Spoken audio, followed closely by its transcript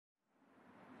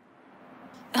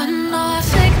An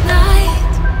Orphic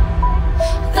night,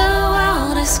 the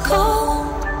world is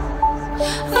cold.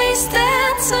 We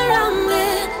stand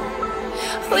surrounded,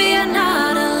 we are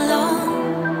not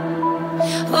alone.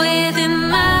 Within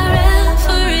my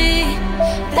reverie,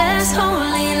 there's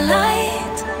holy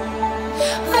light.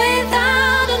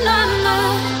 Without a number,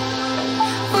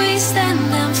 we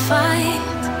stand and fight.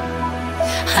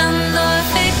 An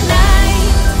Orphic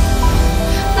night,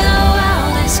 the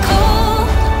world is cold.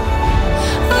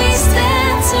 We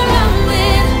stand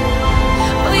surrounded,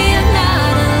 we are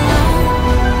not alone.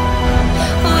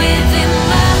 Within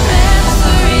my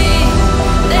reverie,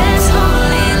 there's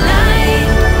holy light.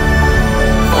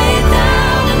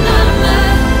 Without a number,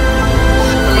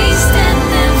 we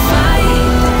stand and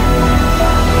fight.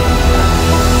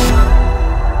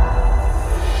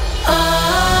 Oh,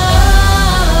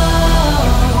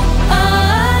 oh,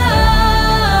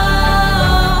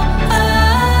 oh,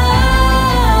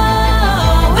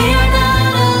 we are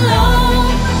not alone.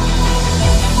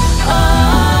 Oh,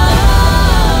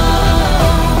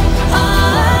 oh,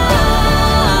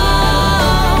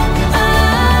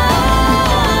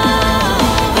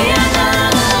 we are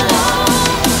not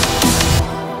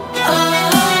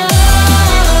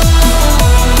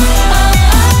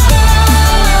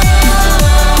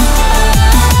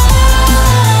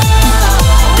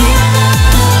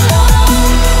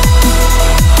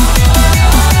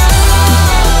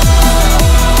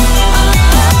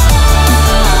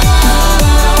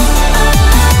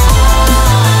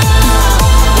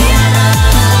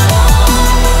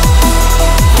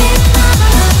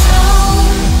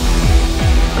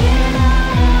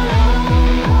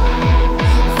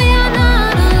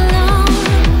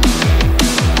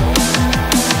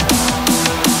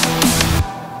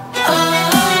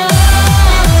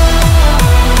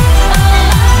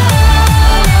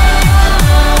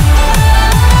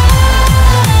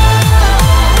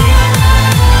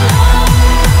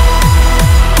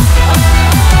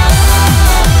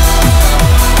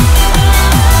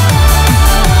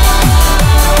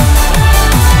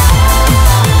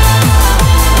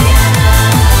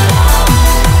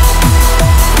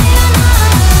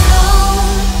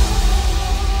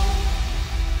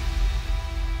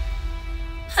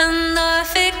an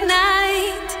Orphic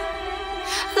night,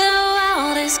 the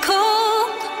world is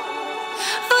cold.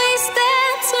 We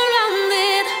stand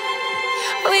surrounded,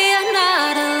 we are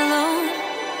not alone.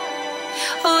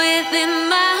 Within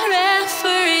my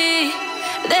reverie,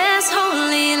 there's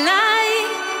holy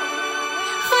light.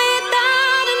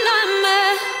 Without a number,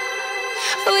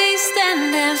 we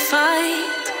stand and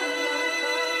fight.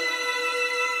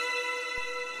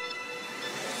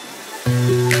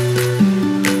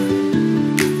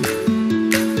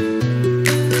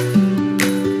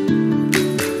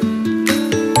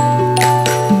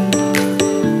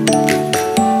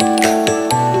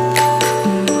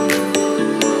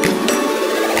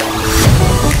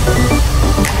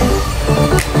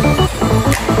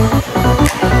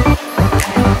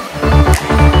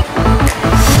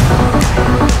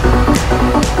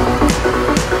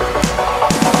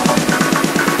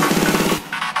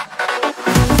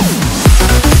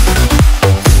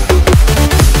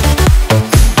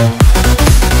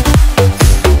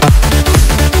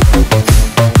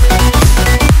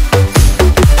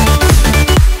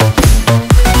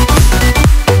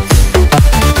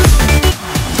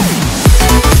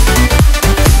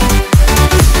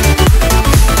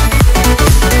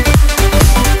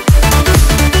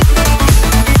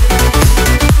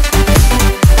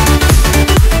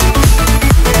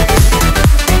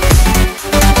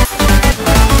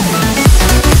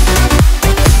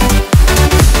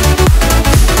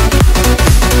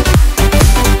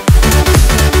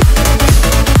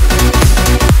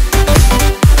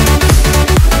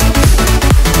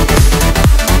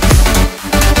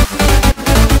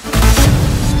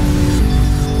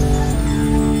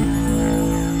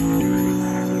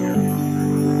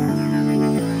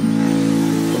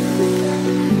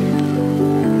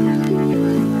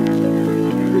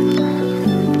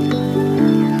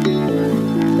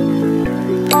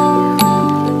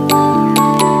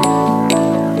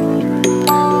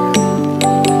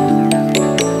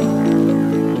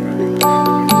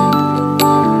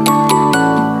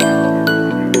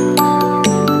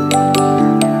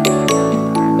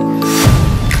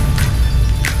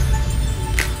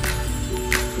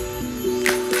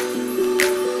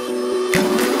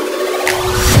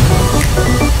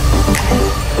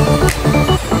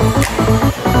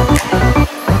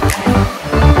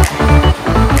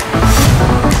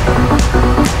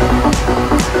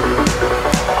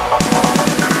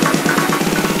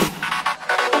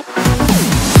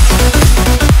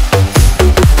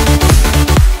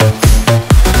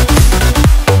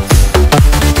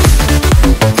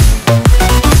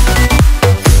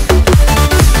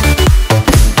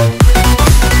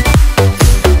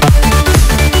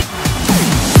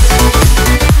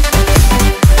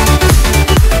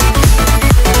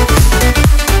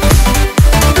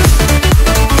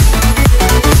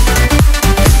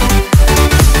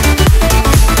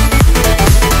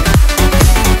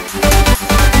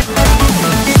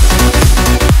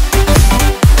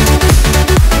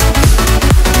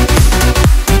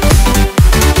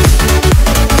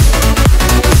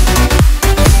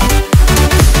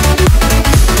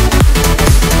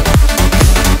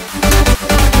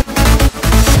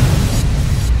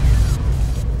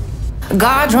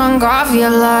 Got drunk off your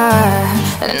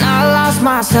love, and I lost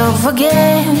myself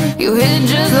again. You hit it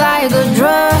just like a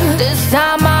drug. This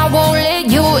time I won't let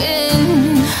you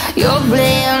in. You're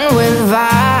playing with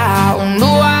fire. No,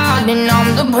 I didn't,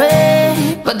 I'm the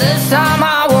prey. But this time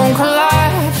I won't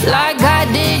collapse like I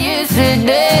did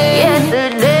yesterday.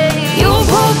 You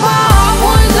broke my heart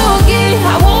once again.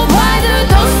 I won't buy the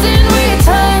dust in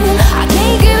return. I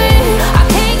can't give it, I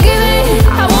can't give it,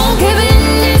 I won't give in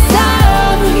this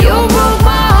time. You broke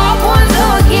my heart once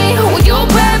again. Well, you're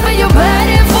bad, but you're bad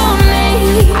it for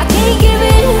me. I can't give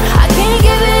it, I can't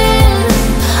give in.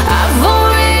 I've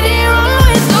already run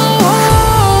with the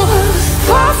wolves.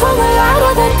 Far from the light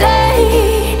of the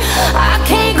day. I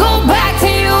can't go back to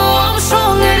you, I'm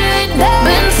stronger today.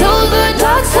 Been to the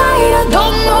dark side, I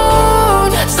don't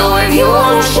know. So if you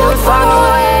wanna shoot far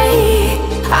away,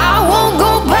 I won't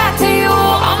go back to you.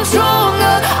 I'm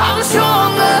stronger, I'm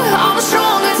stronger, I'm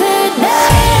stronger today.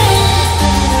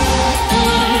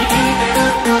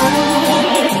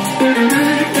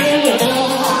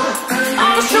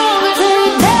 I'm stronger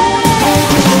today.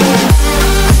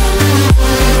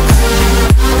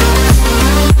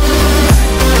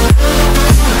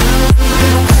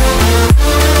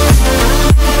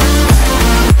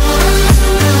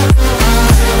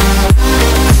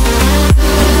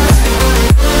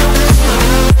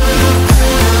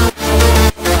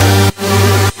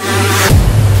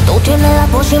 Tiene la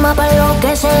pócima para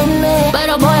enloquecerme,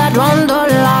 pero voy a draw the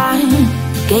line,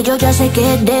 que yo ya sé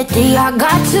que es de ti. I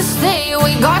got to stay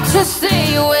away, got to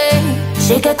stay away.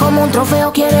 Sé que como un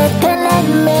trofeo quieres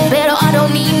tenerme, Pero I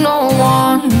don't need no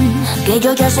one. que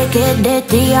yo ya sé que es de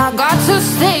ti. I got to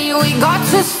stay away, got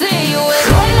to stay away.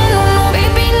 No, no, no, no,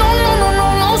 baby, no, no, no, no,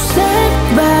 no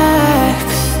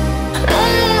setbacks. No,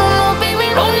 no, no, no, baby,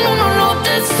 no, no, no, no,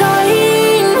 this time.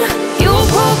 You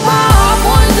broke my heart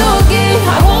once again.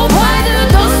 I won't buy the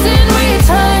dust in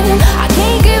return. I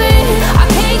can't give it, I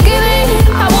can't give it,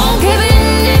 I won't give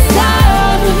in this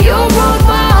time. You broke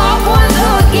my heart once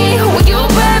again. Well, you're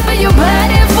bad, but you're bad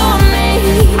it for me.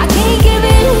 I can't give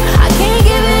it, I can't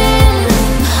give in.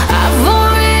 I've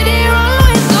already run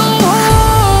with the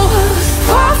wolves.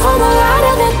 Far from the light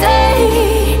of the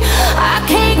day. I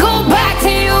can't go back to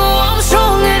you, I'm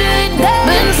stronger today.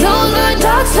 Been to the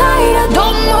dark side, I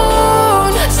don't know.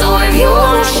 So if you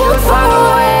wanna shoot far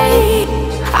away,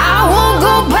 I won't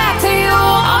go back to you.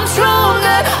 I'm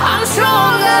stronger, I'm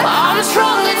stronger, I'm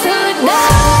stronger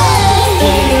today.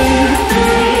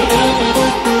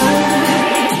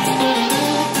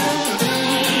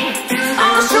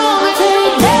 I'm stronger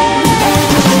today.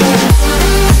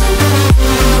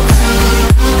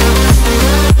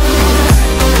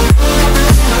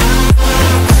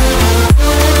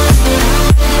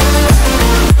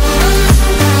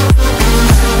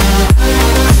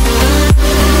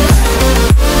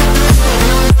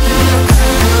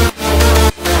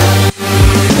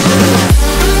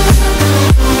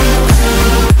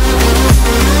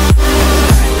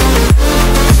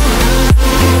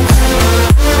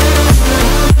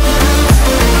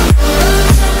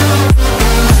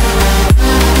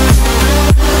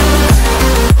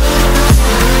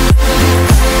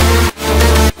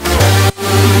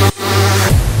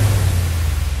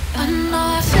 An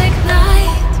Orphic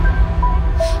night,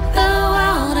 the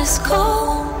world is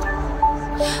cold.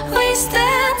 We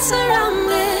stand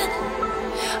surrounded,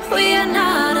 we are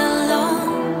not alone.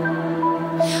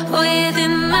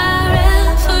 Within my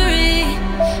reverie,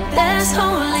 there's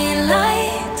holy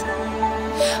light.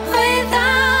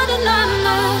 Without a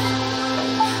number,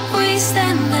 we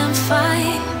stand and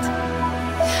fight.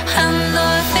 And